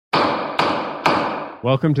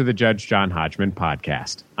Welcome to the Judge John Hodgman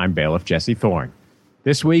podcast. I'm bailiff Jesse Thorne.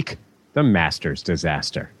 This week, the Masters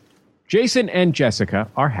disaster. Jason and Jessica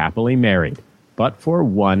are happily married, but for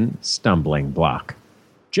one stumbling block.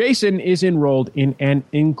 Jason is enrolled in an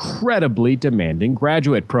incredibly demanding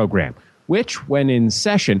graduate program, which, when in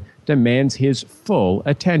session, demands his full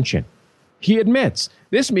attention. He admits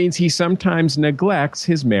this means he sometimes neglects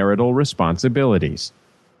his marital responsibilities.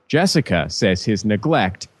 Jessica says his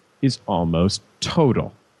neglect is almost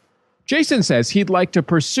total. Jason says he'd like to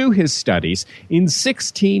pursue his studies in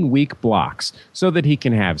 16-week blocks so that he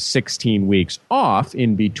can have 16 weeks off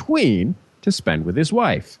in between to spend with his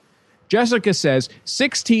wife. Jessica says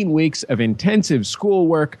 16 weeks of intensive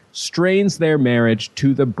schoolwork strains their marriage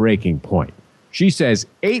to the breaking point. She says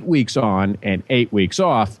 8 weeks on and 8 weeks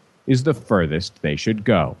off is the furthest they should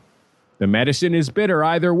go. The medicine is bitter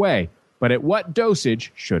either way, but at what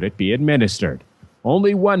dosage should it be administered?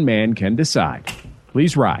 Only one man can decide.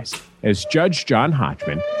 Please rise as Judge John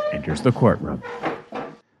Hodgman enters the courtroom.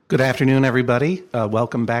 Good afternoon, everybody.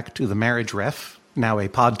 Welcome back to The Marriage Ref, now a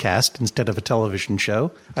podcast instead of a television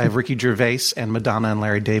show. I have Ricky Gervais and Madonna and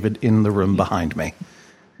Larry David in the room behind me,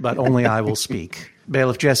 but only I will speak.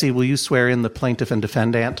 Bailiff Jesse, will you swear in the plaintiff and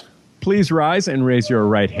defendant? Please rise and raise your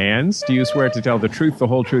right hands. Do you swear to tell the truth, the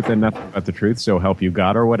whole truth, and nothing but the truth, so help you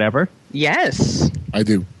God or whatever? Yes. I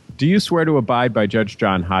do. Do you swear to abide by Judge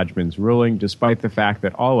John Hodgman's ruling, despite the fact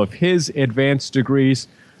that all of his advanced degrees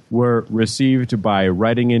were received by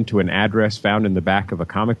writing into an address found in the back of a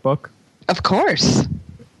comic book? Of course.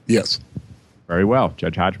 Yes. Very well.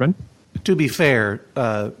 Judge Hodgman? To be fair,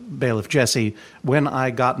 Bailiff Jesse, when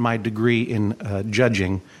I got my degree in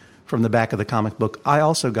judging from the back of the comic book, I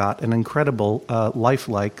also got an incredible,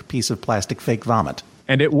 lifelike piece of plastic fake vomit.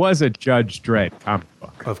 And it was a Judge Dredd comic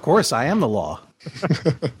book. Of course, I am the law.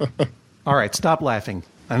 All right, stop laughing.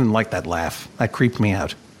 I didn't like that laugh. That creeped me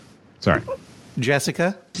out. Sorry.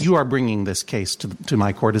 Jessica, you are bringing this case to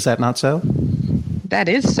my court. Is that not so? That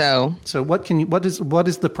is so. So what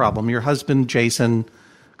is the problem? Your husband, Jason,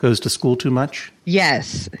 goes to school too much?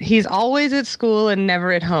 Yes. He's always at school and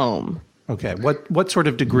never at home. Okay. What sort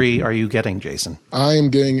of degree are you getting, Jason? I am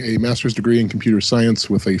getting a master's degree in computer science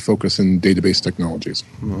with a focus in database technologies.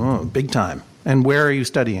 Oh, big time. And where are you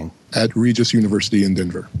studying? At Regis University in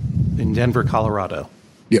Denver. In Denver, Colorado.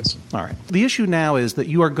 Yes. All right. The issue now is that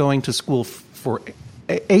you are going to school for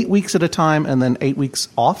 8 weeks at a time and then 8 weeks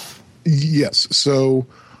off? Yes. So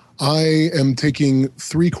I am taking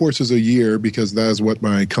 3 courses a year because that is what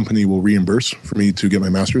my company will reimburse for me to get my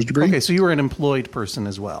master's degree. Okay, so you are an employed person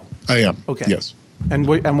as well. I am. Okay. Yes. And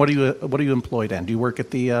what are you employed in? Do you work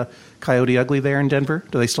at the Coyote Ugly there in Denver?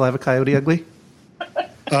 Do they still have a Coyote Ugly?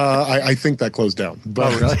 I think that closed down.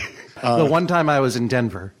 But, oh, really? The one time I was in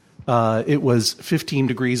Denver, it was 15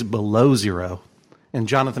 degrees below zero, and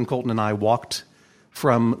Jonathan Colton and I walked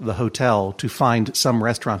from the hotel to find some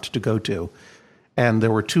restaurant to go to, and there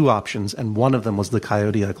were 2 options, and one of them was the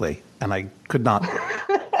Coyote Ugly, and I could not.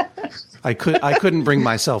 I couldn't bring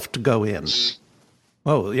myself to go in.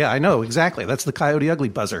 Oh, yeah, I know, exactly. That's the Coyote Ugly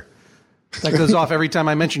buzzer. That goes off every time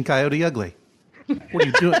I mention Coyote Ugly. What are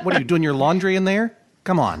you doing? What are you doing your laundry in there?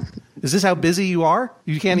 Come on. Is this how busy you are?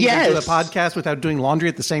 You can't even do a podcast without doing laundry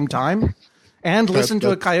at the same time? And listen to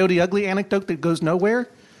a Coyote Ugly anecdote that goes nowhere?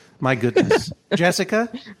 My goodness. Jessica?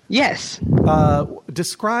 Yes.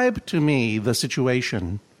 Describe to me the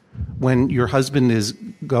situation when your husband is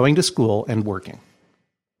going to school and working.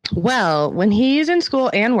 Well, when he's in school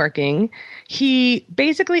and working, he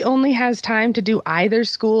basically only has time to do either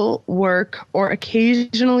school, work, or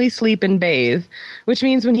occasionally sleep and bathe, which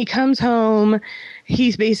means when he comes home,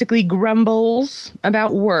 he basically grumbles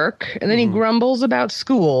about work, and then he grumbles about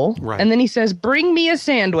school, right. And then he says, "Bring me a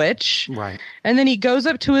sandwich." Right. And then he goes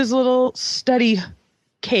up to his little study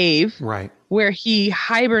cave, right, where he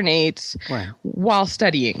hibernates while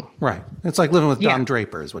studying. Right. It's like living with Don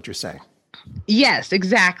Draper is what you're saying. Yes,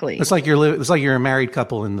 exactly. It's like you're a married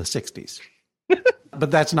couple in the 60s. But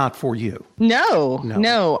that's not for you.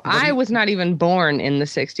 No. I was not even born in the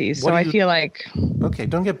 60s, so I feel like... Okay,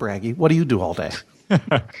 don't get braggy. What do you do all day?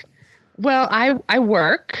 Well, I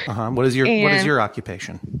work. What is your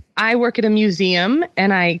occupation? I work at a museum,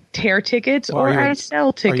 and I tear tickets I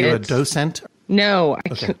sell tickets. Are you a docent? No,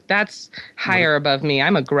 that's higher above me.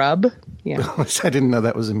 I'm a grub. Yeah. I didn't know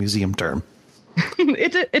that was a museum term.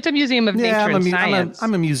 It's a museum of nature and science.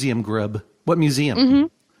 I'm a museum grub. What museum? Mm-hmm.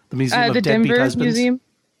 The Museum of the Deadbeat Denver Husbands? Museum.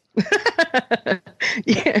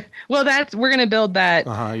 Yeah. Well, we're going to build that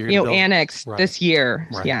annex this year.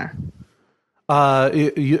 Right. Yeah.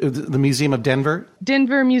 The Museum of Denver?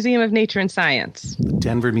 Denver Museum of Nature and Science. The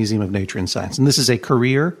Denver Museum of Nature and Science. And this is a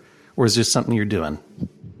career or is this something you're doing?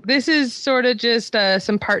 This is sort of just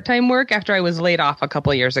some part-time work after I was laid off a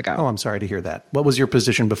couple years ago. Oh, I'm sorry to hear that. What was your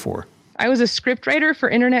position before? I was a scriptwriter for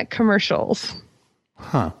internet commercials.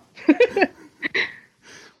 Huh.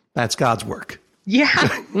 That's God's work. Yeah.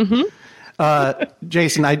 Mm-hmm.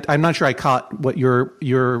 Jason, I'm not sure I caught what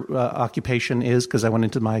your occupation is because I went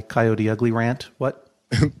into my Coyote Ugly rant. What?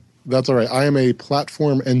 That's all right. I am a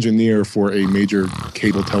platform engineer for a major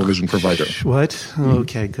cable television provider. What?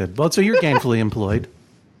 Okay, good. Well, so you're gainfully employed.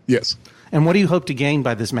 Yes. And what do you hope to gain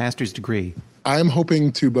by this master's degree? I'm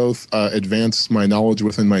hoping to both advance my knowledge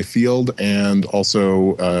within my field and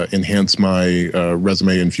also enhance my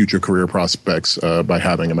resume and future career prospects by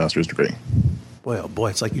having a master's degree. Boy, oh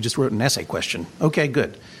boy, it's like you just wrote an essay question. Okay,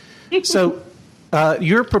 good. So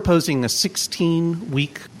you're proposing a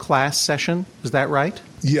 16-week class session. Is that right?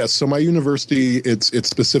 Yes. So my university, it's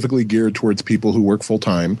specifically geared towards people who work full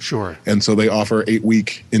time. Sure. And so they offer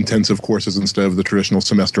 8-week intensive courses instead of the traditional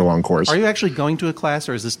semester-long course. Are you actually going to a class,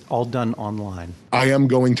 or is this all done online? I am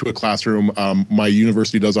going to a classroom. My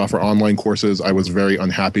university does offer online courses. I was very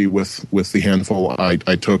unhappy with the handful I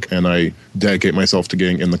took, and I dedicate myself to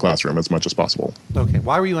getting in the classroom as much as possible. Okay.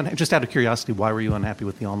 Why were you just out of curiosity? Why were you unhappy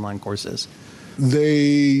with the online courses?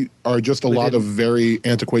 They are just a lot of very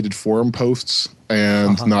antiquated forum posts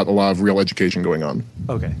and not a lot of real education going on.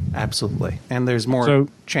 Okay, absolutely. And there's more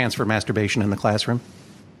chance for masturbation in the classroom?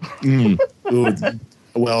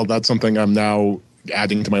 Well, that's something I'm now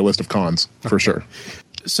adding to my list of cons, for sure.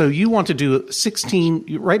 So you want to do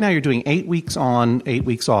 16, right now you're doing 8 weeks on, 8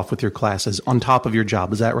 weeks off with your classes on top of your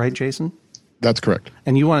job. Is that right, Jason? That's correct.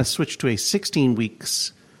 And you want to switch to a 16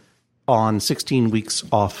 weeks on, 16 weeks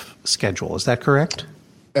off schedule. Is that correct?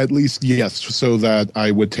 At least, yes, so that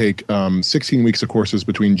I would take 16 weeks of courses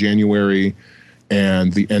between January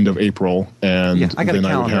and the end of April. And yeah, I got a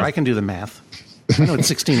calendar. I can do the math. I know what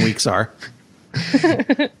 16 weeks are.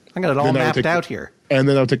 I got it all mapped out here. And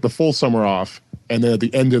then I'll take the full summer off. And then at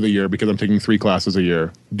the end of the year, because I'm taking 3 classes a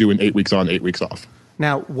year, doing 8 weeks on, 8 weeks off.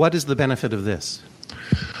 Now, what is the benefit of this?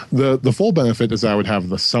 The full benefit is I would have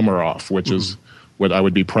the summer off, which is what I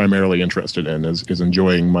would be primarily interested in, is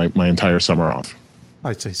enjoying my entire summer off.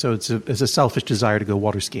 I'd say so. It's a selfish desire to go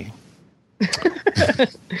water skiing.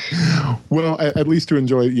 Well, at least to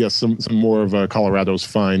enjoy, yes, some more of Colorado's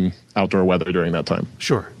fine outdoor weather during that time.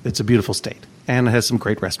 Sure. It's a beautiful state. And it has some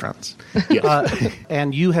great restaurants. Yes.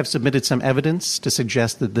 And you have submitted some evidence to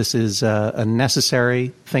suggest that this is a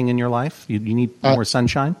necessary thing in your life? You need more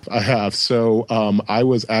sunshine? I have. So I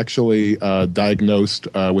was actually diagnosed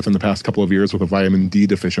within the past couple of years with a vitamin D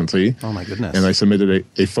deficiency. Oh, my goodness. And I submitted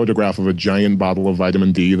a photograph of a giant bottle of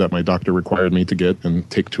vitamin D that my doctor required me to get and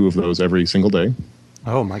take 2 of those every single day.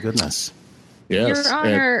 Oh, my goodness. Yes. Your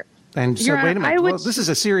Honor. And so, wait a minute. Well, this is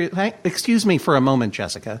a serious... Excuse me for a moment,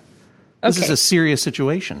 Jessica. This is a serious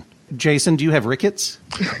situation. Jason, do you have rickets?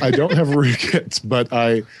 I don't have rickets, but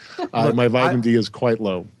my vitamin D is quite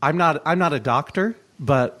low. I'm not a doctor,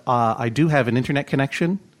 but I do have an internet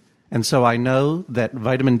connection, and so I know that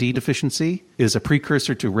vitamin D deficiency is a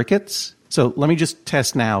precursor to rickets. So let me just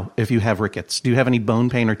test now if you have rickets. Do you have any bone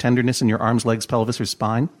pain or tenderness in your arms, legs, pelvis, or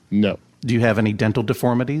spine? No. Do you have any dental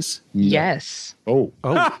deformities? No. Yes. Oh.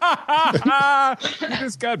 You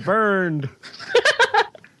just got burned.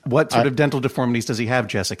 What sort of dental deformities does he have,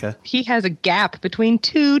 Jessica? He has a gap between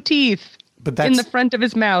 2 teeth in the front of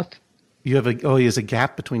his mouth. He has a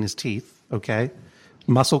gap between his teeth. Okay.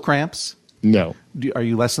 Muscle cramps? No. Are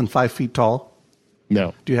you less than 5 feet tall?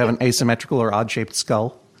 No. Do you have an asymmetrical or odd-shaped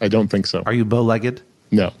skull? I don't think so. Are you bow-legged?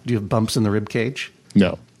 No. Do you have bumps in the rib cage?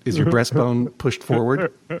 No. Is your breastbone pushed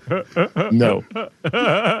forward? No.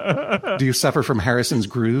 Do you suffer from Harrison's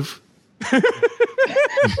groove?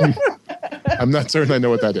 I'm not certain I know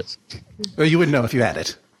what that is. Well, you would know if you had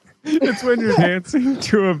it. It's when you're dancing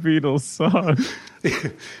to a Beatles song.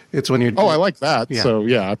 It's when you're... Oh, I like that. Yeah. So,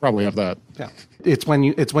 yeah, I probably have that. Yeah. It's when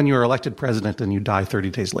you're elected president and you die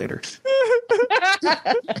 30 days later.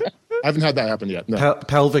 I haven't had that happen yet. No.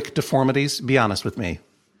 Pelvic deformities? Be honest with me.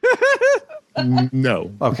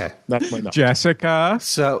 No. Okay. Not my knowledge. Jessica.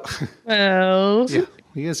 So... Well... Yeah.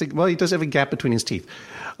 He does have a gap between his teeth.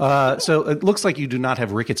 So it looks like you do not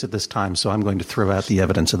have rickets at this time, so I'm going to throw out the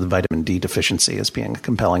evidence of the vitamin D deficiency as being a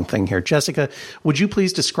compelling thing here. Jessica, would you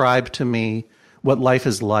please describe to me what life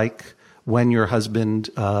is like when your husband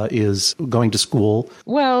is going to school?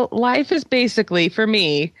 Well, life is basically, for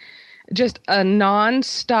me, just a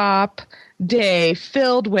nonstop day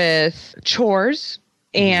filled with chores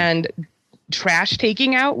and trash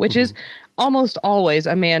taking out, which is almost always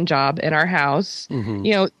a man job in our house.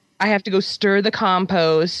 You know, I have to go stir the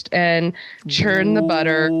compost and churn the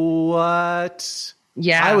butter. What?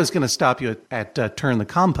 Yeah. I was going to stop you at turn the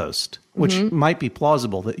compost, which might be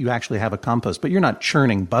plausible that you actually have a compost, but you're not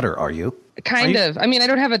churning butter, are you? Kind of. I mean, I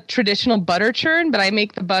don't have a traditional butter churn, but I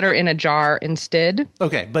make the butter in a jar instead.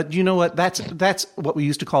 Okay, but you know what? That's what we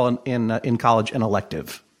used to call in college an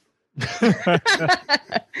elective.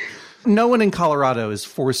 No one in Colorado is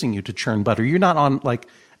forcing you to churn butter. You're not on like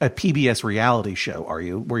a PBS reality show, are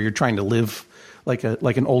you? Where you're trying to live like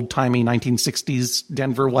an old-timey 1960s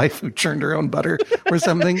Denver wife who churned her own butter or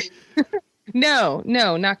something? No,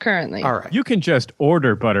 not currently. All right. You can just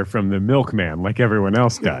order butter from the milkman like everyone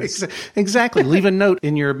else does. Exactly. Leave a note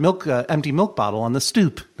in your empty milk bottle on the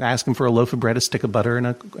stoop. Ask him for a loaf of bread, a stick of butter, and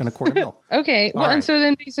a quart of milk. Okay. Well, All right. and so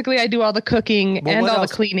then basically I do all the cooking Well, and what all else?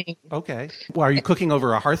 the cleaning. Okay. Well, are you cooking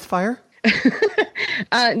over a hearth fire?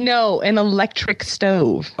 No, an electric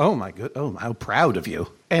stove. Oh my good. Oh, how proud of you.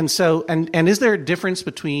 And so, and is there a difference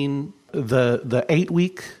between the 8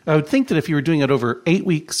 week? I would think that if you were doing it over 8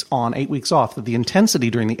 weeks on, 8 weeks off, that the intensity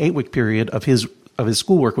during the 8 week period of his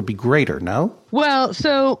schoolwork would be greater. No. Well,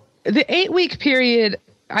 so the 8 week period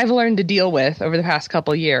I've learned to deal with over the past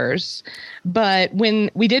couple years. But when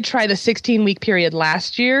we did try the 16-week period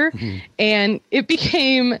last year, and it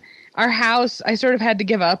became our house, I sort of had to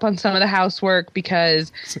give up on some of the housework because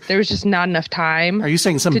there was just not enough time. Are you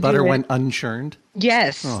saying some to do butter it. went unchurned?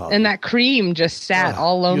 Yes, Oh. and that cream just sat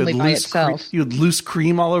all lonely by itself. You had loose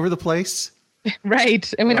cream all over the place?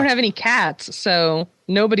 Right, and we don't have any cats, so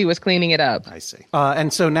nobody was cleaning it up. I see.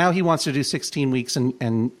 And so now he wants to do 16 weeks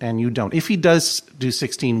and you don't. If he does do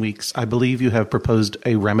 16 weeks, I believe you have proposed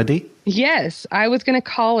a remedy. Yes, I was going to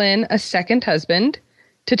call in a second husband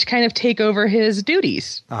to kind of take over his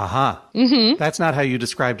duties. Aha. That's not how you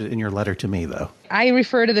described it in your letter to me, though. I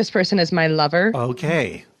refer to this person as my lover.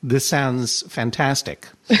 Okay. This sounds fantastic.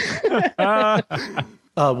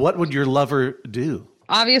 What would your lover do?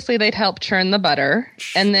 Obviously, they'd help churn the butter,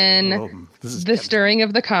 and then this is the stirring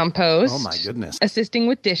of the compost. Oh, my goodness. Assisting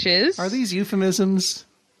with dishes. Are these euphemisms?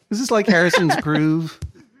 Is this like Harrison's Groove?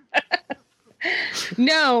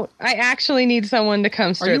 No, I actually need someone to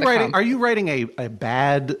come stir the compost. Are you writing a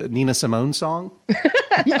bad Nina Simone song?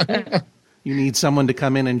 You need someone to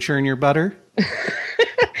come in and churn your butter?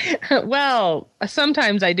 Well,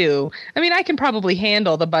 sometimes I do. I mean, I can probably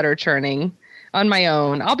handle the butter churning on my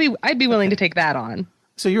own. I'd be willing to take that on.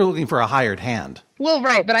 So you're looking for a hired hand. Well,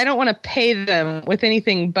 right, but I don't want to pay them with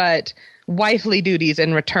anything but wifely duties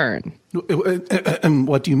in return.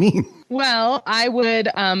 What do you mean? Well, I would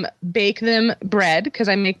bake them bread because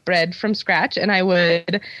I make bread from scratch, and I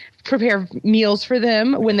would prepare meals for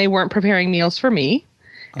them when they weren't preparing meals for me.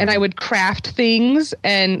 And I would craft things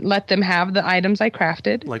and let them have the items I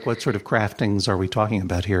crafted. Like what sort of craftings are we talking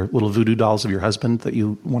about here? Little voodoo dolls of your husband that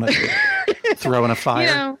you want to throw in a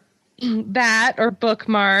fire? You know, that or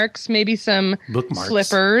bookmarks, maybe some Bookmarks.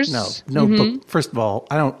 slippers. No book. First of all,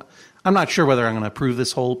 I'm not sure whether I'm going to approve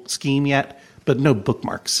this whole scheme yet, but no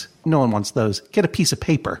bookmarks. No one wants those. Get a piece of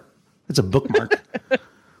paper. It's a bookmark.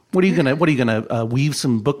 What are you gonna weave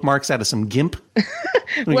some bookmarks out of some gimp?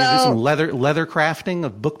 Well, do some leather crafting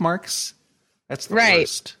of bookmarks. That's the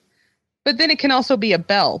worst. But then it can also be a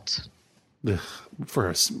belt. Ugh,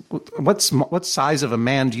 what size of a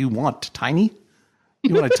man do you want? Tiny?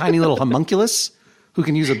 You want a tiny little homunculus who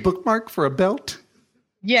can use a bookmark for a belt?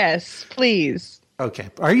 Yes, please. Okay.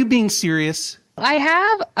 Are you being serious? I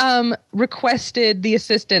have requested the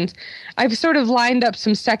assistance. I've sort of lined up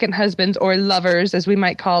some second husbands or lovers, as we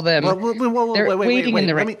might call them. They're waiting in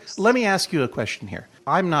the ranks. Let me ask you a question here.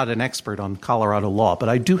 I'm not an expert on Colorado law, but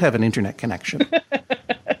I do have an internet connection.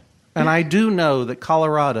 And I do know that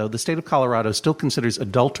the state of Colorado still considers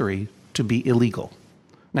adultery to be illegal.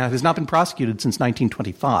 Now, it has not been prosecuted since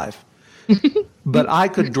 1925, but I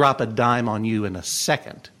could drop a dime on you in a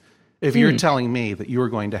second if you're telling me that you are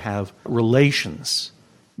going to have relations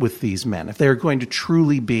with these men, if they're going to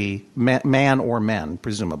truly be man or men,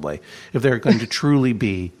 presumably, if they're going to truly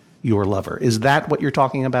be your lover. Is that what you're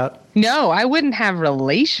talking about? No, I wouldn't have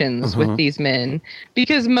relations with these men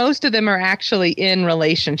because most of them are actually in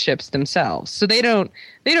relationships themselves. So they don't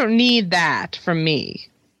need that from me.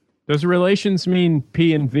 Does relations mean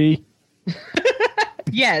P and V?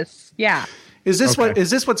 Yes. Yeah. Is this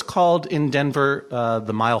what's called in Denver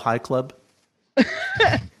the Mile High Club?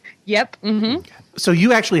 Yep. Mm-hmm. So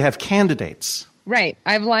you actually have candidates. Right.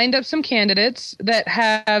 I've lined up some candidates that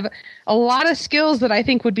have a lot of skills that I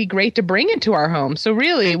think would be great to bring into our home. So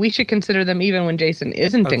really, we should consider them even when Jason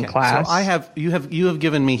isn't in class. So you have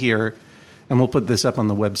given me here, and we'll put this up on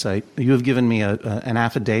the website. You have given me an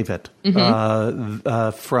affidavit from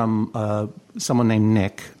someone named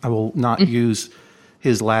Nick. I will not use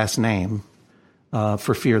his last name,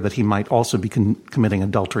 for fear that he might also be committing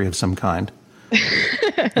adultery of some kind.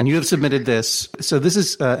 And you have submitted this. So this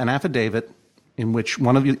is an affidavit in which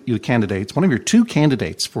one of your candidates, one of your two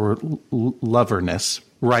candidates for loverness,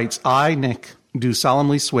 writes, I, Nick, do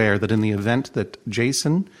solemnly swear that in the event that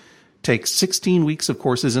Jason takes 16 weeks of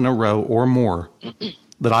courses in a row or more,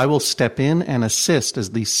 that I will step in and assist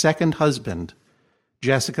as the second husband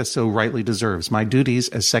Jessica so rightly deserves. My duties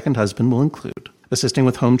as second husband will include assisting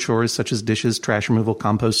with home chores such as dishes, trash removal,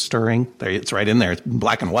 compost stirring. There, it's right in there. It's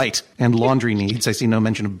black and white. And laundry needs. I see no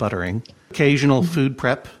mention of buttering. Occasional food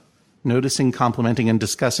prep. Noticing, complimenting, and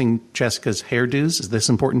discussing Jessica's hairdos. Is this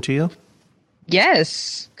important to you?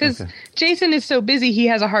 Yes, because Jason is so busy, he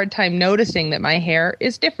has a hard time noticing that my hair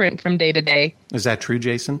is different from day to day. Is that true,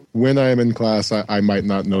 Jason? When I am in class, I might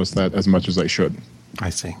not notice that as much as I should. I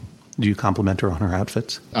see. Do you compliment her on her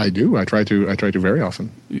outfits? I do. I try to very often.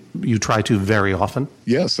 You try to very often?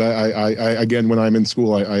 Yes. I again, when I'm in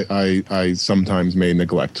school, I sometimes may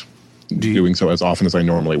neglect doing so as often as I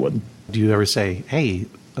normally would. Do you ever say, hey,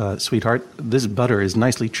 sweetheart, this butter is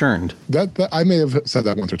nicely churned? That I may have said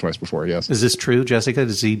that once or twice before, yes. Is this true, Jessica?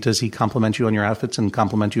 Does he compliment you on your outfits and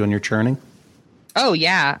compliment you on your churning? Oh,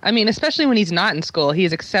 yeah. I mean, especially when he's not in school, he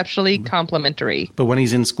is exceptionally complimentary. But when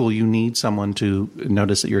he's in school, you need someone to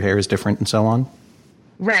notice that your hair is different and so on?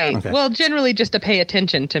 Right. Okay. Well, generally just to pay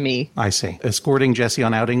attention to me. I see. Escorting Jesse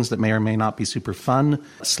on outings that may or may not be super fun.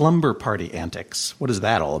 Slumber party antics. What is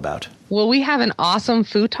that all about? Well, we have an awesome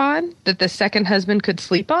futon that the second husband could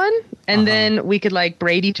sleep on. And then we could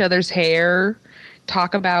braid each other's hair,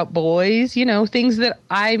 talk about boys, things that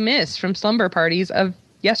I miss from slumber parties of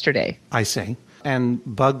yesterday. I see. And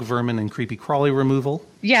bug, vermin, and creepy crawly removal?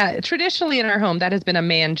 Yeah, traditionally in our home, that has been a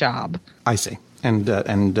man job. I see. And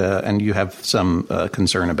you have some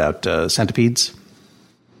concern about centipedes?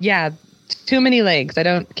 Yeah, too many legs. I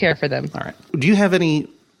don't care for them. All right. Do you have any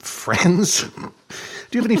friends? Do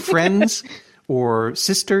you have any friends or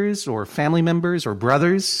sisters or family members or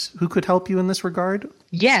brothers who could help you in this regard?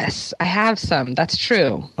 Yes, I have some. That's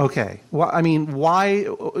true. Okay. Well, I mean, why?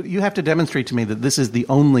 You have to demonstrate to me that this is the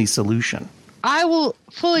only solution. I will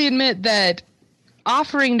fully admit that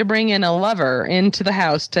offering to bring in a lover into the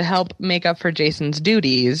house to help make up for Jason's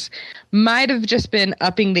duties might have just been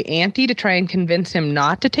upping the ante to try and convince him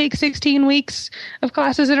not to take 16 weeks of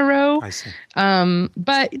classes in a row. I see.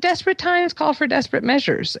 But desperate times call for desperate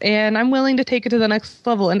measures, and I'm willing to take it to the next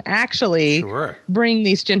level and actually bring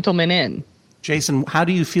these gentlemen in. Jason, how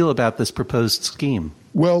do you feel about this proposed scheme?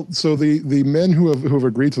 Well, so the men who have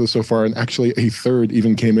agreed to this so far, and actually a third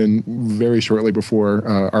even came in very shortly before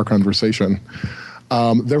our conversation.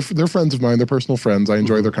 They're friends of mine. They're personal friends. I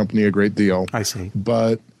enjoy their company a great deal. I see.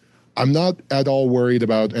 But I'm not at all worried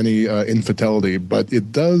about any infidelity. But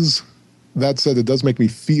it does. That said, it does make me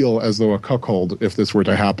feel as though a cuckold if this were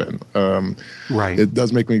to happen. Right. It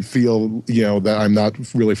does make me feel, that I'm not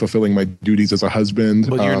really fulfilling my duties as a husband.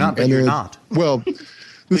 Well, you're not. But you're not. Well.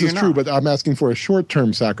 This is true, but I'm asking for a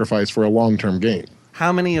short-term sacrifice for a long-term gain.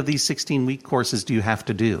 How many of these 16-week courses do you have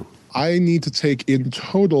to do? I need to take in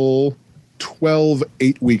total 12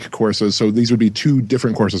 8-week courses. So these would be 2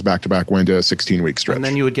 different courses back-to-back going to a 16-week stretch. And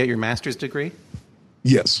then you would get your master's degree?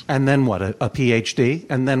 Yes. And then what, a PhD?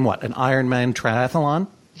 And then what, an Ironman triathlon?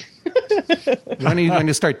 When are you going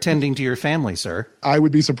to start tending to your family, sir? I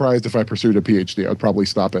would be surprised if I pursued a PhD. I'd probably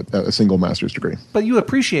stop at a single master's degree. But you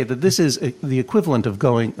appreciate that this is the equivalent of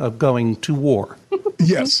going to war.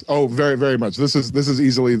 Yes. Oh, very, very much. This is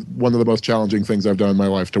easily one of the most challenging things I've done in my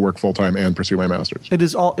life, to work full time and pursue my master's. It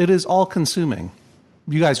is all consuming.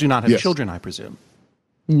 You guys do not have children, I presume.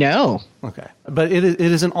 No. Okay. But it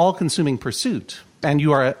is an all consuming pursuit. And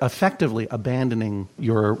you are effectively abandoning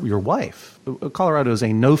your wife. Colorado is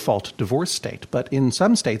a no-fault divorce state, but in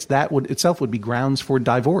some states that would be grounds for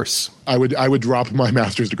divorce. I would drop my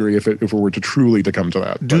master's degree if it were to truly to come to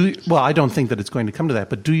that. Well, I don't think that it's going to come to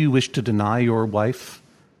that, but do you wish to deny your wife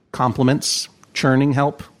compliments, churning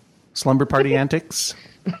help, slumber party antics?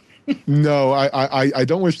 No, I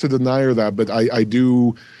don't wish to deny her that, but I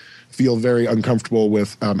do feel very uncomfortable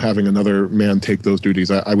with having another man take those duties.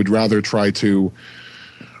 I would rather try to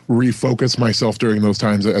refocus myself during those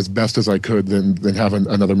times as best as I could than have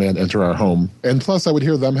another man enter our home. And plus, I would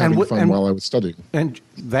hear them having fun while I was studying. And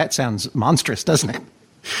that sounds monstrous, doesn't it?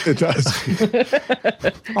 It does.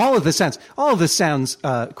 All of this sounds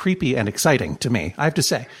creepy and exciting to me, I have to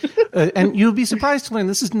say. And you'll be surprised to learn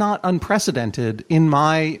this is not unprecedented in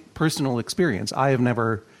my personal experience. I have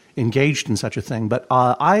never engaged in such a thing, but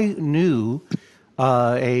I knew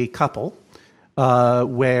a couple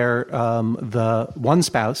where the one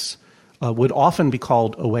spouse would often be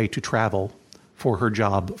called away to travel for her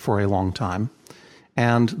job for a long time,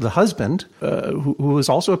 And the husband, who was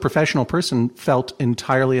also a professional person, felt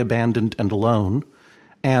entirely abandoned and alone.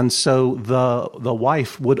 And so the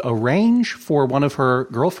wife would arrange for one of her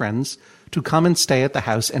girlfriends to come and stay at the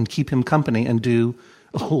house and keep him company and do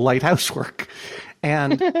light housework.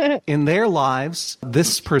 And in their lives,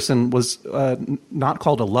 this person was not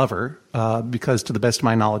called a lover, because to the best of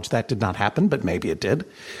my knowledge, that did not happen, but maybe it did.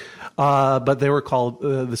 But they were called,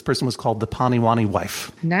 this person was called the Paniwani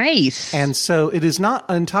wife. Nice. And so it is not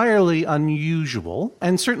entirely unusual,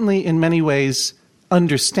 and certainly in many ways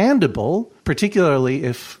understandable, particularly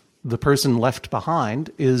if the person left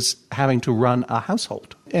behind is having to run a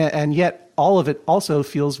household. And yet all of it also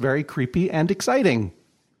feels very creepy and exciting.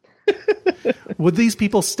 Would these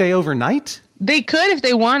people stay overnight? They could if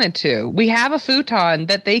they wanted to. We have a futon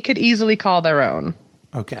that they could easily call their own.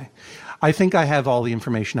 Okay. I think I have all the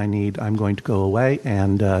information I need. I'm going to go away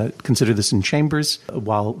and consider this in chambers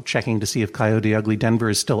while checking to see if Coyote Ugly Denver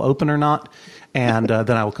is still open or not. And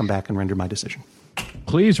then I will come back and render my decision.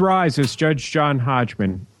 Please rise as Judge John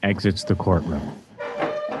Hodgman exits the courtroom.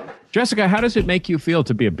 Jessica, how does it make you feel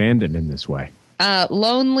to be abandoned in this way?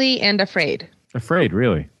 Lonely and afraid. Afraid,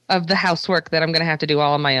 really? Of the housework that I'm going to have to do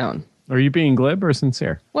all on my own. Are you being glib or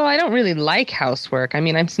sincere? Well, I don't really like housework. I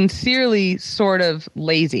mean, I'm sincerely sort of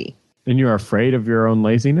lazy. And you're afraid of your own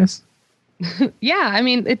laziness? Yeah, I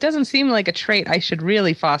mean, it doesn't seem like a trait I should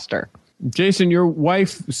really foster. Jason, your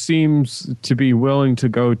wife seems to be willing to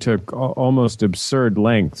go to almost absurd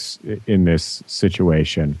lengths in this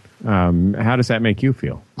situation. How does that make you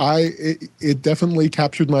feel? It definitely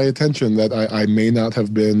captured my attention that I may not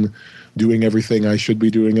have been doing everything I should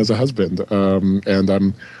be doing as a husband. And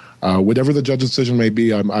I'm whatever the judge's decision may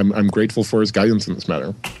be, I'm grateful for his guidance in this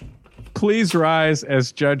matter. Please rise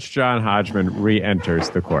as Judge John Hodgman re-enters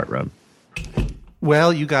the courtroom.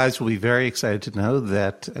 Well, you guys will be very excited to know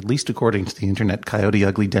that, at least according to the internet, Coyote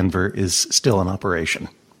Ugly Denver is still in operation.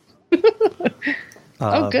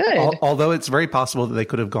 Oh, good. Although it's very possible that they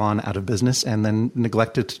could have gone out of business and then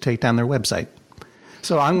neglected to take down their website.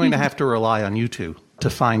 So I'm going to have to rely on you two to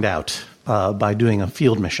find out by doing a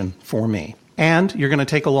field mission for me. And you're going to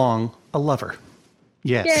take along a lover.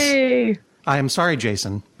 Yes. Yay! I am sorry,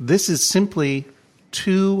 Jason. This is simply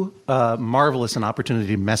too marvelous an opportunity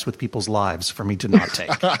to mess with people's lives for me to not take.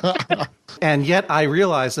 And yet I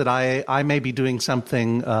realize that I may be doing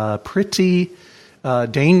something pretty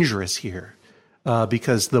dangerous here.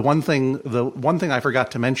 Because the one thing I forgot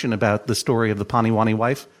to mention about the story of the Paniwani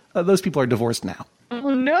wife, those people are divorced now.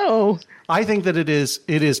 Oh, no. I think that it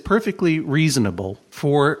is perfectly reasonable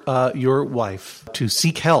for your wife to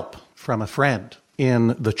seek help from a friend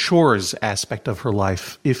in the chores aspect of her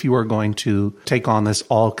life if you are going to take on this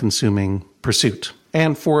all-consuming pursuit,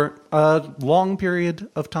 and for a long period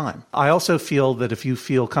of time. I also feel that if you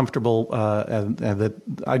feel comfortable, that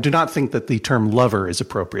I do not think that the term lover is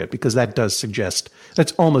appropriate, because that does suggest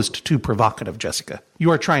that's almost too provocative, Jessica.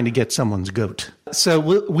 You are trying to get someone's goat. So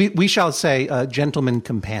we shall say gentleman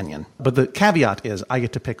companion. But the caveat is I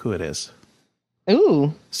get to pick who it is.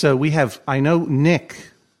 Ooh. So we have, I know Nick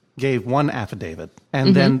gave one affidavit,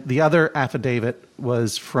 and then the other affidavit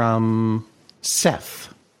was from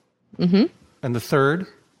Seth. Mm-hmm. And the third?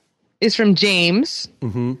 Is from James.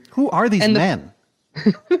 Mm-hmm. Who are these men?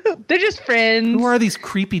 They're just friends. Who are these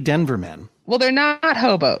creepy Denver men? Well, they're not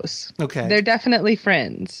hobos. Okay. They're definitely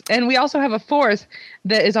friends. And we also have a fourth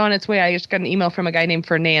that is on its way. I just got an email from a guy named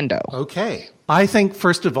Fernando. Okay. I think,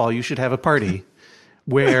 first of all, you should have a party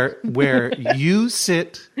where you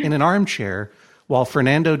sit in an armchair while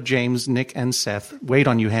Fernando, James, Nick, and Seth wait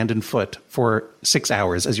on you hand and foot for 6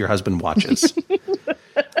 hours as your husband watches.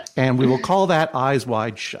 And we will call that Eyes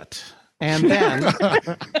Wide Shut. And then,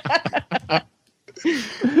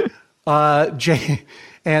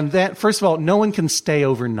 and then, first of all, no one can stay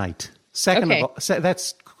overnight. Second of all,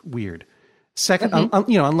 that's weird. Second,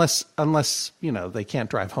 unless they can't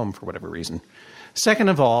drive home for whatever reason. Second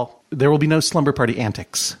of all, there will be no slumber party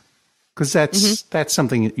antics, because that's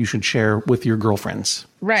something that you should share with your girlfriends.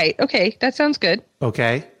 Right. Okay. That sounds good.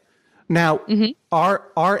 Okay. Now,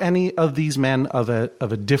 are any of these men of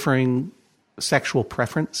a differing sexual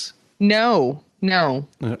preference? No.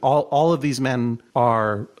 All of these men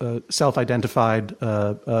are self-identified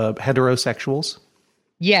heterosexuals?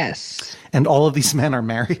 Yes. And all of these men are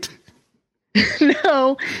married?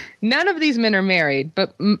 No, none of these men are married,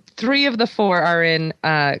 but 3 of the 4 are in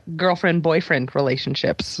girlfriend-boyfriend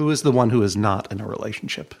relationships. Who is the one who is not in a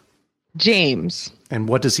relationship? James. And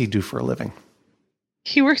what does he do for a living?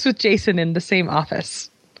 He works with Jason in the same office.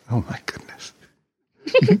 Oh, my goodness.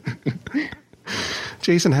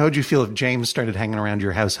 Jason, how would you feel if James started hanging around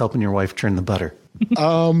your house helping your wife churn the butter?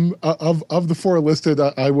 Of the four listed,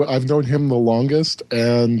 I've known him the longest,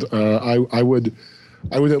 and I would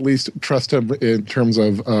at least trust him in terms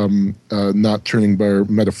of not churning butter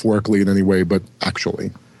metaphorically in any way, but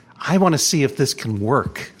actually. I want to see if this can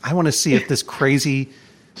work. I want to see if this crazy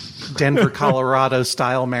Denver, Colorado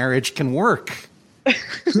style marriage can work.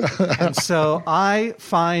 And so I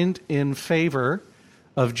find in favor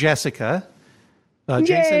of Jessica.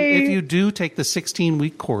 Jason, if you do take the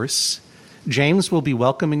 16-week course, James will be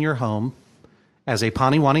welcome in your home as a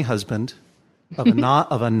Paniwani husband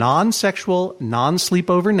of a non-sexual,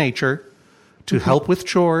 non-sleepover nature to help with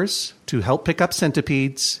chores, to help pick up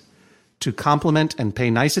centipedes, to compliment and pay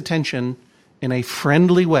nice attention in a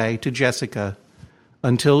friendly way to Jessica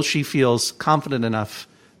until she feels confident enough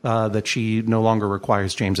that she no longer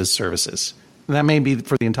requires James's services. And that may be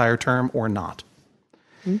for the entire term or not.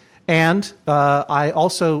 Mm-hmm. And I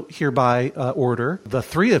also hereby order the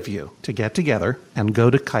three of you to get together and go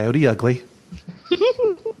to Coyote Ugly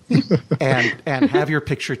and have your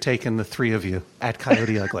picture taken, the three of you, at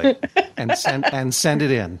Coyote Ugly and send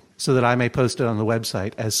it in so that I may post it on the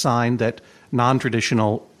website as sign that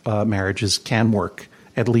non-traditional marriages can work,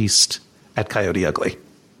 at least at Coyote Ugly.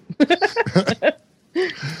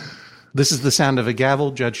 This is the sound of a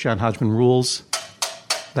gavel. Judge John Hodgman rules.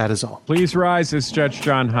 That is all. Please rise as Judge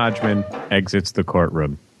John Hodgman exits the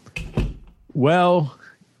courtroom. Well,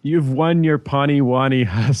 you've won your Paniwani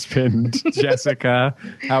husband, Jessica.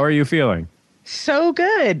 How are you feeling? So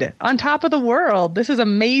good. On top of the world. This is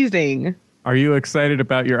amazing. Are you excited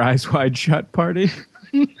about your Eyes Wide Shut party?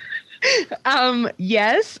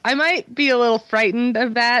 Yes. I might be a little frightened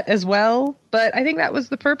of that as well, but I think that was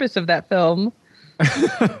the purpose of that film.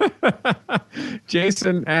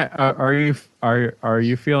 Jason, are you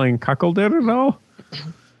feeling cuckolded at all?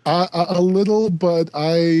 A little, but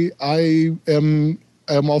I am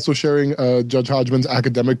also sharing Judge Hodgman's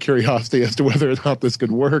academic curiosity as to whether or not this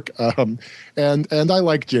could work. And I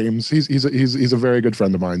like James. He's a very good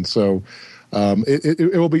friend of mine. So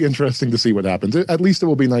it will be interesting to see what happens. At least it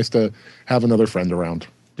will be nice to have another friend around.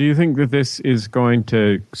 Do you think that this is going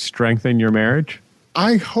to strengthen your marriage?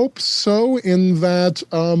 I hope so, in that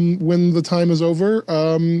when the time is over,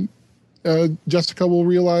 Jessica will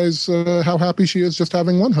realize how happy she is just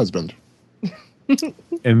having one husband.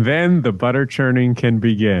 And then the butter churning can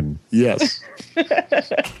begin. Yes.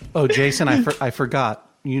 Oh, Jason, I forgot.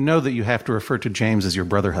 You know that you have to refer to James as your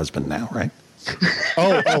brother husband now, right?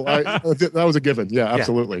 That was a given. Yeah,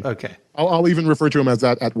 absolutely. Yeah, okay. I'll even refer to him as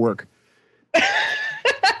that at work.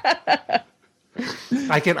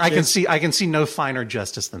 I can see no finer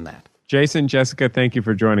justice than that. Jason, Jessica, thank you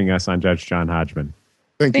for joining us on Judge John Hodgman.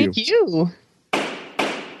 Thank you.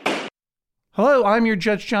 Hello, I'm your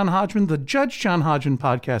Judge John Hodgman. The Judge John Hodgman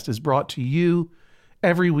podcast is brought to you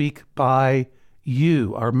every week by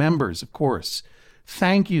you, our members, of course.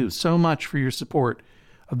 Thank you so much for your support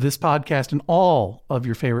of this podcast and all of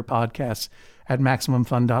your favorite podcasts at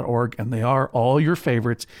MaximumFun.org, and they are all your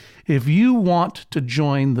favorites. If you want to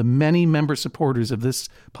join the many member supporters of this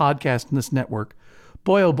podcast and this network,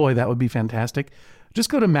 boy, oh boy, that would be fantastic. Just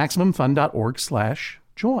go to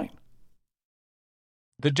MaximumFun.org/join.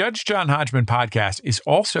 The Judge John Hodgman podcast is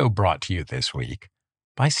also brought to you this week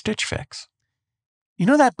by Stitch Fix. You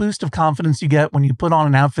know that boost of confidence you get when you put on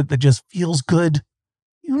an outfit that just feels good?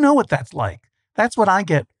 You know what that's like. That's what I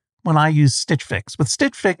get when I use Stitch Fix. With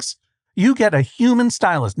Stitch Fix, you get a human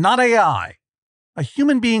stylist, not AI. A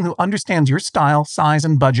human being who understands your style, size,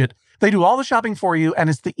 and budget. They do all the shopping for you, and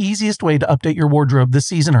it's the easiest way to update your wardrobe this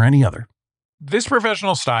season or any other. This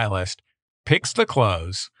professional stylist picks the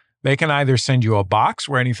clothes. They can either send you a box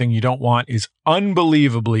where anything you don't want is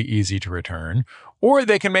unbelievably easy to return, or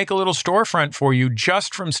they can make a little storefront for you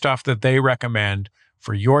just from stuff that they recommend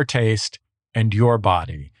for your taste and your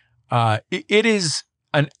body. It is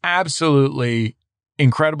an absolutely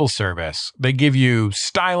incredible service. They give you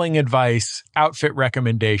styling advice, outfit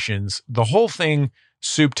recommendations, the whole thing,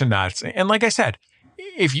 soup to nuts. And like I said,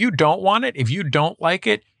 if you don't want it, if you don't like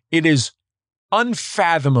it, it is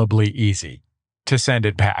unfathomably easy to send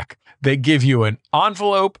it back. They give you an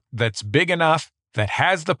envelope that's big enough, that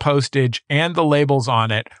has the postage and the labels on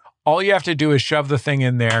it. All you have to do is shove the thing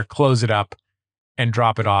in there, close it up, and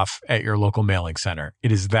drop it off at your local mailing center.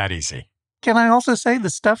 It is that easy. Can I also say the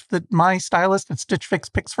stuff that my stylist at Stitch Fix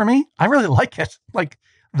picks for me? I really like it. Like,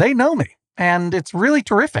 they know me, and it's really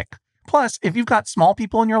terrific. Plus, if you've got small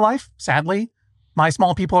people in your life, sadly, my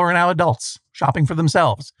small people are now adults shopping for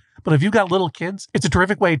themselves. But if you've got little kids, it's a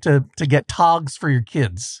terrific way to get togs for your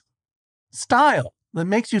kids. Style that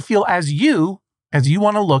makes you feel as you as you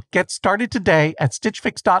want to look. Get started today at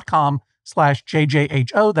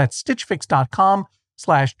stitchfix.com/JJHO. That's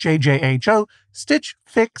stitchfix.com/JJHO.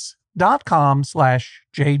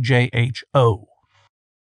 stitchfix.com/JJHO.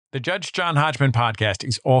 The Judge John Hodgman podcast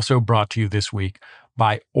is also brought to you this week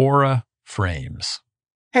by Aura Frames.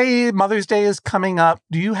 Hey, Mother's Day is coming up.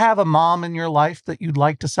 Do you have a mom in your life that you'd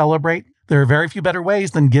like to celebrate? There are very few better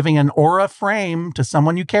ways than giving an Aura frame to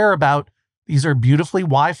someone you care about. These are beautifully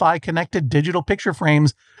Wi-Fi connected digital picture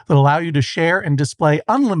frames that allow you to share and display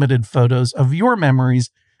unlimited photos of your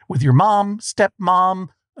memories with your mom, stepmom,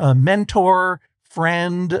 mentor,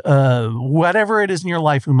 friend, whatever it is in your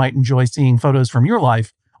life who might enjoy seeing photos from your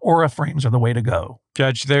life. Aura frames are the way to go.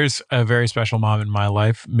 Judge, there's a very special mom in my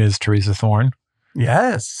life, Ms. Teresa Thorne.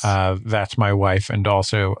 Yes. That's my wife and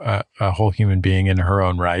also a whole human being in her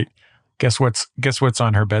own right. Guess what's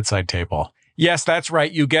on her bedside table? Yes, that's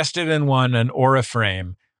right. You guessed it in one, an Aura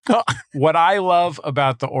frame. What I love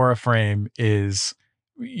about the Aura frame is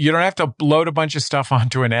you don't have to load a bunch of stuff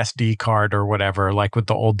onto an SD card or whatever, like with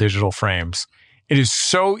the old digital frames. It is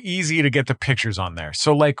so easy to get the pictures on there.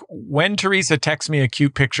 So like when Teresa texts me a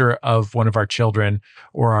cute picture of one of our children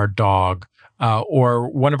or our dog, or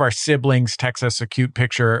one of our siblings texts us a cute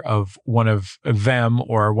picture of one of them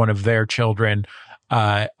or one of their children,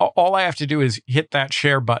 all I have to do is hit that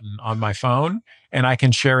share button on my phone and I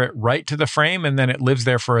can share it right to the frame and then it lives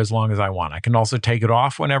there for as long as I want. I can also take it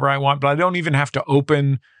off whenever I want, but I don't even have to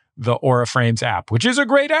open the Aura Frames app, which is a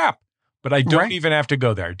great app. But I don't even have to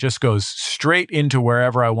go there. It just goes straight into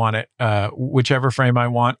wherever I want it, whichever frame I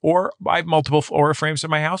want, or I have multiple Aura frames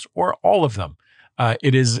in my house, or all of them.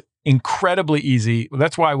 It is incredibly easy.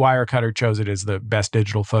 That's why Wirecutter chose it as the best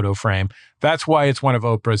digital photo frame. That's why it's one of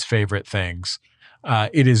Oprah's favorite things.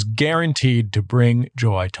 It is guaranteed to bring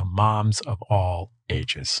joy to moms of all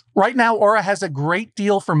ages. Right now, Aura has a great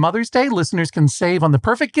deal for Mother's Day. Listeners can save on the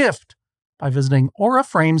perfect gift by visiting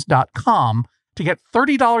auraframes.com to get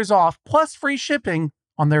 $30 off plus free shipping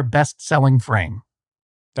on their best-selling frame.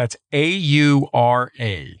 That's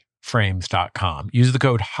AURA frames.com. Use the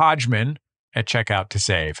code Hodgman at checkout to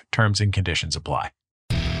save. Terms and conditions apply.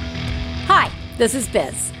 Hi, this is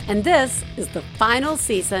Biz, and this is the final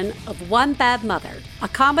season of One Bad Mother, a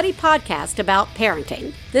comedy podcast about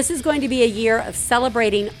parenting. This is going to be a year of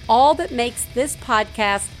celebrating all that makes this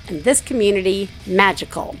podcast and this community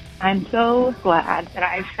magical. I'm so glad that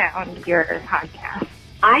I found your podcast.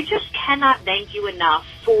 I just cannot thank you enough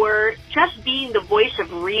for just being the voice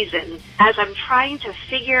of reason as I'm trying to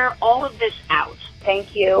figure all of this out.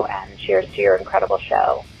 Thank you, and cheers to your incredible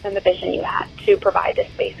show and the vision you had to provide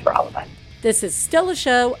this space for all of us. This is still a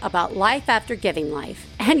show about life after giving life.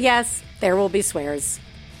 And yes, there will be swears.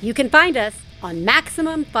 You can find us on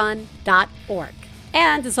MaximumFun.org.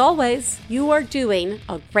 And as always, you are doing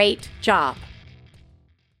a great job.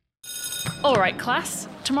 All right, class.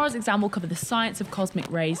 Tomorrow's exam will cover the science of cosmic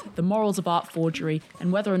rays, the morals of art forgery,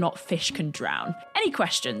 and whether or not fish can drown. Any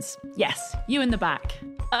questions? Yes, you in the back.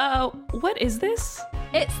 What is this?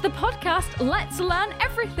 It's the podcast Let's Learn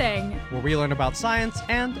Everything, where we learn about science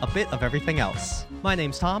and a bit of everything else. My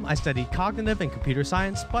name's Tom. I study cognitive and computer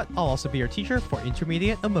science, but I'll also be your teacher for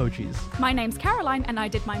intermediate emojis. My name's Caroline, and I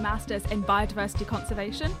did my master's in biodiversity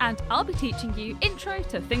conservation, and I'll be teaching you intro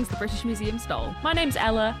to things the British Museum stole. My name's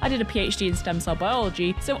Ella. I did a PhD in stem cell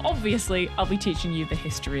biology, so obviously I'll be teaching you the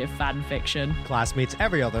history of fan fiction. Class meets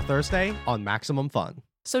every other Thursday on Maximum Fun.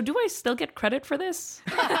 So do I still get credit for this?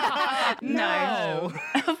 No.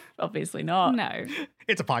 Obviously not. No.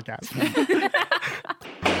 It's a podcast.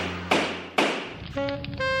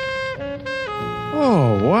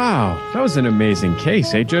 Oh, wow. That was an amazing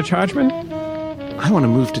case, eh, Judge Hodgman? I want to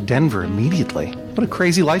move to Denver immediately. What a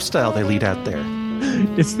crazy lifestyle they lead out there.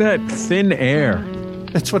 It's that thin air.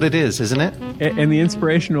 That's what it is, isn't it? And the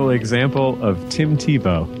inspirational example of Tim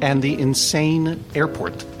Tebow. And the insane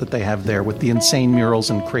airport that they have there with the insane murals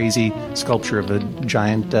and crazy sculpture of a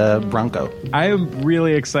giant Bronco. I am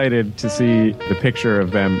really excited to see the picture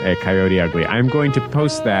of them at Coyote Ugly. I'm going to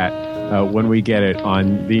post that when we get it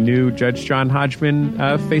on the new Judge John Hodgman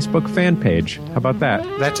Facebook fan page. How about that?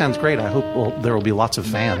 That sounds great. I hope there will be lots of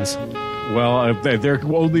fans. Well, there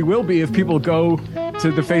only will be if people go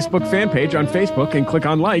to the Facebook fan page on Facebook and click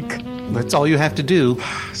on like. That's all you have to do.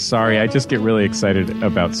 Sorry, I just get really excited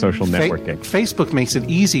about social networking. Facebook makes it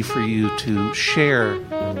easy for you to share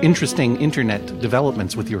interesting internet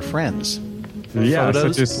developments with your friends. Yeah,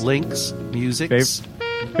 photos, such as links, music,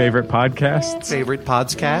 favorite podcasts. Favorite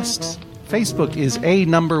podcasts. Facebook is a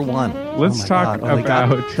number one. Let's talk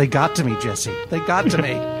about... They got to me, Jesse. They got to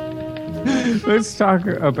me. Let's talk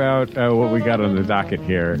about what we got on the docket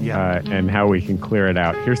here and how we can clear it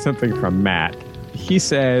out. Here's something from Matt. he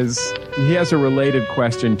says he has a related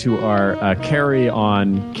question to our Carry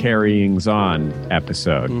On, Carryings On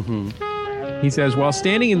episode. He says, while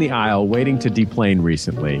standing in the aisle waiting to deplane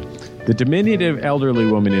recently, the diminutive elderly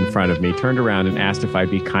woman in front of me turned around and asked if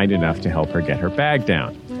I'd be kind enough to help her get her bag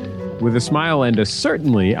down. With a smile and a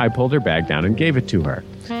certainly, I pulled her bag down and gave it to her.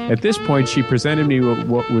 At this point, she presented me with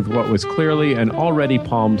what was clearly an already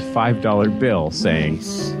palmed $5 bill, saying,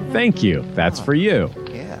 "Thank you, that's for you."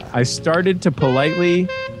 I started to politely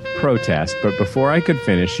protest, but before I could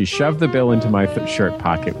finish, she shoved the bill into my shirt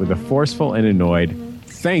pocket with a forceful and annoyed,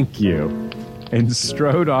 "Thank you," and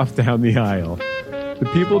strode off down the aisle. The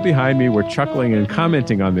people behind me were chuckling and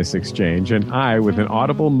commenting on this exchange, and I, with an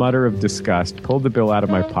audible mutter of disgust, pulled the bill out of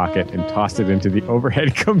my pocket and tossed it into the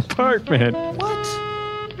overhead compartment. What?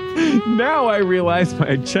 Now I realize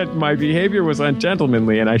my behavior was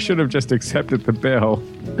ungentlemanly and I should have just accepted the bill.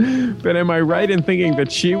 But am I right in thinking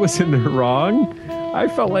that she was in the wrong? I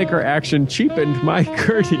felt like her action cheapened my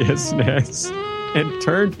courteousness and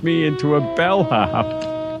turned me into a bellhop.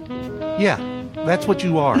 Yeah, that's what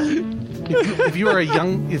you are. If you are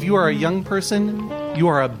a young person, you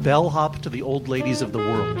are a bellhop to the old ladies of the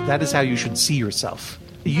world. That is how you should see yourself.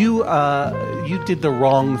 You did the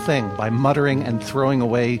wrong thing by muttering and throwing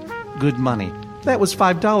away good money. That was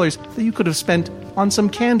 $5 that you could have spent on some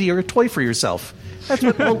candy or a toy for yourself.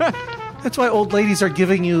 That's why old ladies are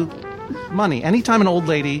giving you money. Anytime an old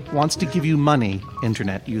lady wants to give you money,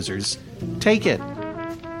 internet users, take it.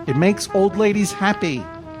 It makes old ladies happy.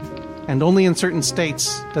 And only in certain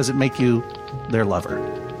states does it make you their lover.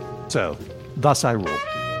 So, thus I rule.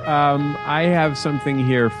 I have something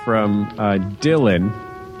here from Dylan.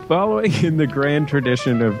 Following in the grand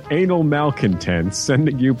tradition of anal malcontents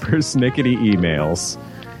sending you persnickety emails.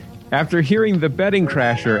 After hearing the Betting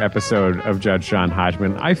Crasher episode of Judge John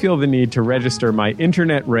Hodgman, I feel the need to register my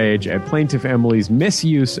internet rage at Plaintiff Emily's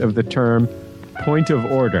misuse of the term point of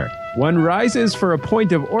order. One rises for a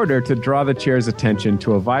point of order to draw the chair's attention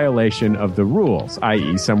to a violation of the rules,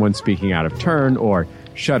 i.e. someone speaking out of turn, or,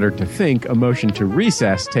 shudder to think, a motion to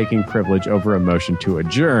recess taking privilege over a motion to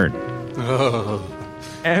adjourn.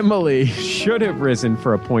 Emily should have risen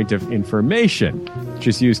for a point of information, which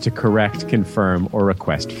is used to correct, confirm, or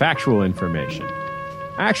request factual information.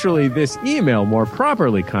 Actually, this email more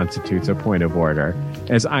properly constitutes a point of order,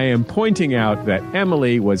 as I am pointing out that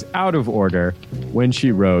Emily was out of order when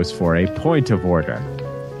she rose for a point of order.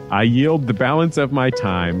 I yield the balance of my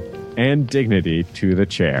time and dignity to the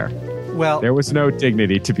chair. Well, there was no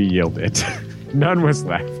dignity to be yielded. None was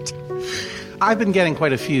left. I've been getting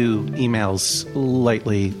quite a few emails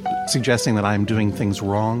lately suggesting that I'm doing things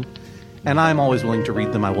wrong, and I'm always willing to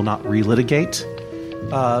read them. I will not relitigate.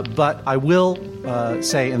 But I will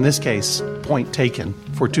say, in this case, point taken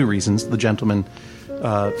for two reasons. The gentleman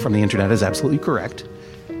from the internet is absolutely correct.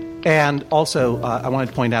 And also, I wanted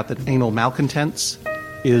to point out that anal malcontents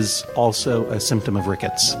is also a symptom of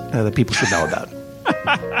rickets that people should know about.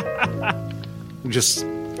 Just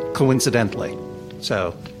coincidentally.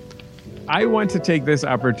 So, I want to take this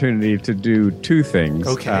opportunity to do two things.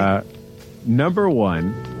 Okay. Number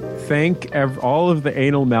one, thank all of the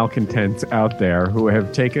anal malcontents out there who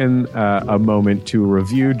have taken a moment to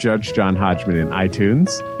review Judge John Hodgman in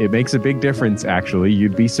iTunes. It makes a big difference, actually.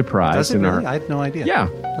 You'd be surprised. Does it really? I had no idea. Yeah.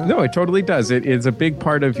 No, it totally does. It is a big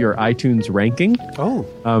part of your iTunes ranking. Oh.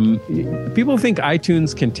 People think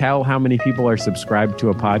iTunes can tell how many people are subscribed to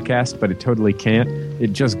a podcast, but it totally can't.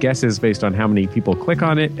 It just guesses based on how many people click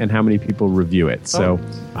on it and how many people review it. So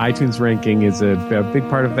iTunes ranking is a big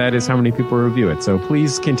part of that is how many people review it. So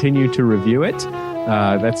please continue to review it.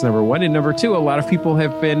 That's number one. And number two, a lot of people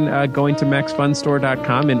have been going to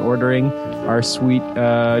MaxFunStore.com and ordering our sweet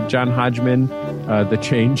John Hodgman, The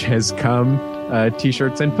Change Has Come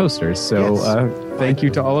T-shirts and posters. So thank you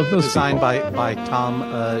to all of those Designed people. by Tom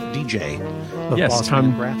DJ of Yes,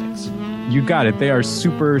 Tom Graphics. You got it. They are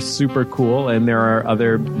super, super cool. And there are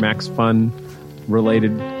other Max Fun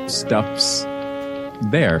related stuffs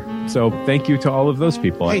there. So thank you to all of those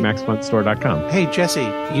people at MaxFunStore.com. Hey, Jesse,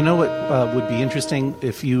 you know what would be interesting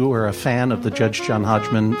if you were a fan of the Judge John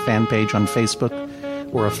Hodgman fan page on Facebook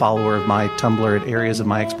or a follower of my Tumblr at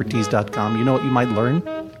areasofmyexpertise.com? You know what you might learn?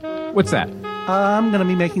 What's that? I'm going to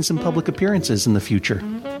be making some public appearances in the future.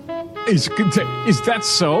 Is that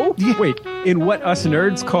so? Yeah. Wait, in what us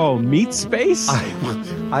nerds call meat space?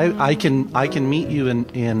 I can meet you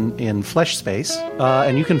in flesh space,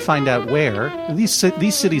 and you can find out where. These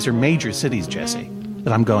cities are major cities, Jesse,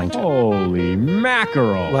 that I'm going to. Holy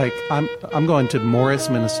mackerel! Like I'm going to Morris,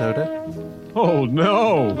 Minnesota. Oh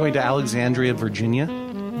no! I'm going to Alexandria, Virginia.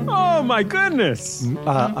 Oh, my goodness.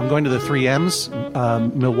 I'm going to the 3 M's,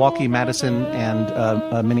 Milwaukee, Madison,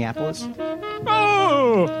 and Minneapolis.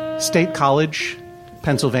 Oh! State College,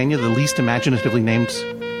 Pennsylvania, the least imaginatively named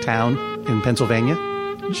town in Pennsylvania.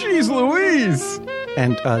 Jeez Louise.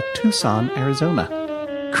 And Tucson, Arizona.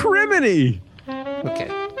 Criminy. Okay.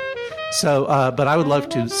 So, but I would love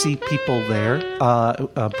to see people there.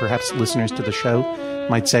 Perhaps listeners to the show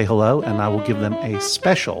might say hello, and I will give them a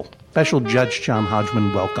special Judge John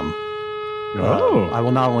Hodgman welcome. Oh. I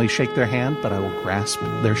will not only shake their hand, but I will grasp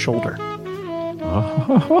their shoulder.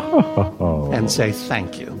 Oh. And say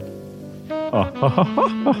thank you.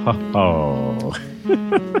 Oh.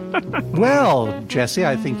 Well, Jesse,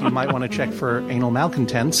 I think you might want to check for anal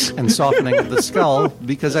malcontents and softening of the skull,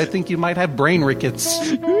 because I think you might have brain rickets.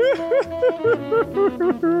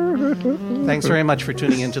 Thanks very much for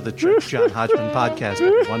tuning into the John Hodgman podcast,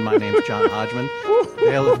 everyone. My name's John Hodgman.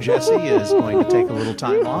 Bailiff Jesse is going to take a little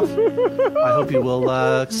time off. I hope you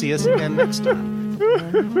will see us again next time.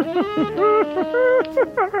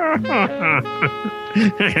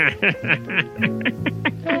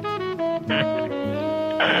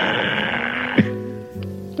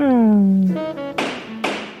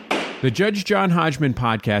 The Judge John Hodgman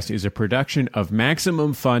podcast is a production of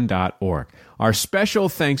MaximumFun.org. Our special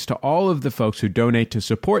thanks to all of the folks who donate to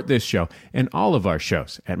support this show and all of our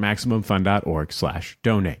shows at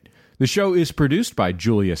MaximumFun.org/donate. The show is produced by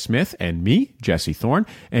Julia Smith and me, Jesse Thorne,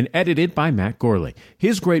 and edited by Matt Gorley.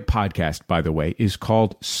 His great podcast, by the way, is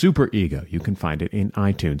called Super Ego. You can find it in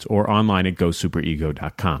iTunes or online at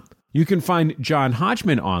gosuperego.com. You can find John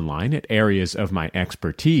Hodgman online at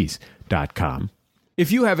areasofmyexpertise.com. If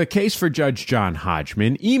you have a case for Judge John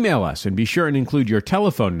Hodgman, email us and be sure and include your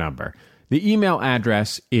telephone number. The email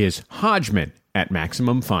address is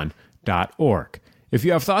hodgman@MaximumFun.org. If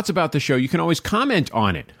you have thoughts about the show, you can always comment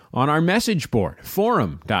on it on our message board,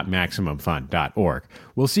 forum.MaximumFun.org.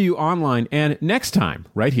 We'll see you online and next time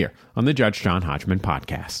right here on the Judge John Hodgman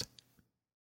podcast.